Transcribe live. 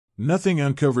Nothing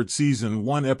Uncovered Season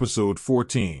 1 Episode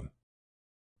 14.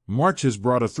 March has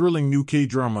brought a thrilling new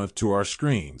K-drama to our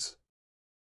screens.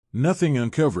 Nothing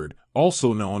Uncovered,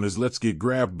 also known as Let's Get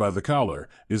Grabbed by the Collar,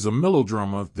 is a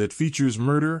melodrama that features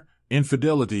murder,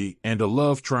 infidelity, and a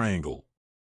love triangle.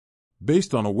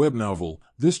 Based on a web novel,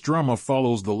 this drama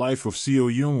follows the life of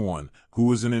Seo Young-won,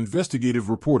 who is an investigative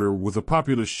reporter with a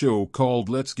popular show called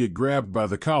Let's Get Grabbed by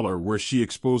the Collar, where she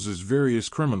exposes various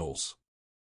criminals.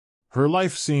 Her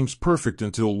life seems perfect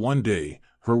until one day,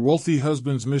 her wealthy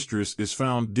husband's mistress is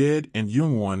found dead and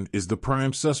Young-won is the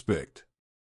prime suspect.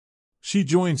 She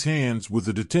joins hands with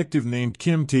a detective named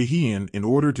Kim Tae-hyun in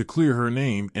order to clear her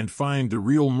name and find the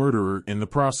real murderer in the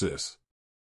process.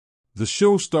 The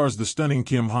show stars the stunning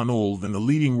Kim Han-ol in the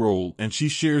leading role, and she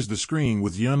shares the screen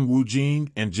with Yoon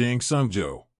Woo-jin and Jang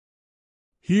Sung-jo.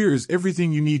 Here is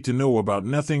everything you need to know about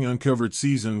Nothing Uncovered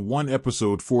Season 1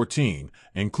 Episode 14,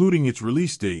 including its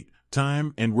release date,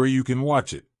 time, and where you can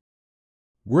watch it.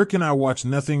 Where can I watch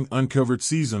Nothing Uncovered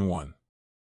Season 1?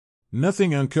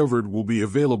 Nothing Uncovered will be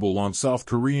available on South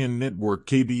Korean network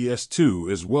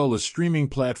KBS2 as well as streaming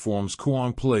platforms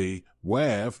Kwang Play,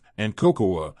 WAV, and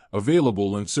Kokoa,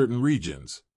 available in certain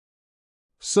regions.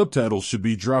 Subtitles should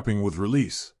be dropping with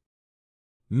release.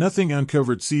 Nothing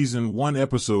Uncovered Season 1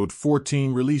 Episode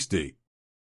 14 Release Date.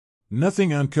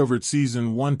 Nothing Uncovered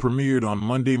Season 1 premiered on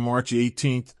Monday, March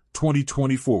 18,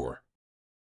 2024.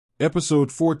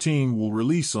 Episode 14 will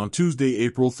release on Tuesday,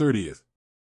 April 30th.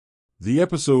 The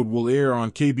episode will air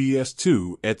on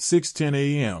KBS2 at 6:10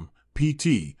 a.m.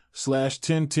 PT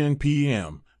 /10:10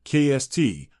 p.m.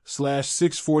 KST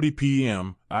 /6:40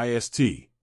 p.m. IST.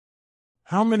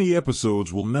 How many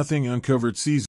episodes will Nothing Uncovered Season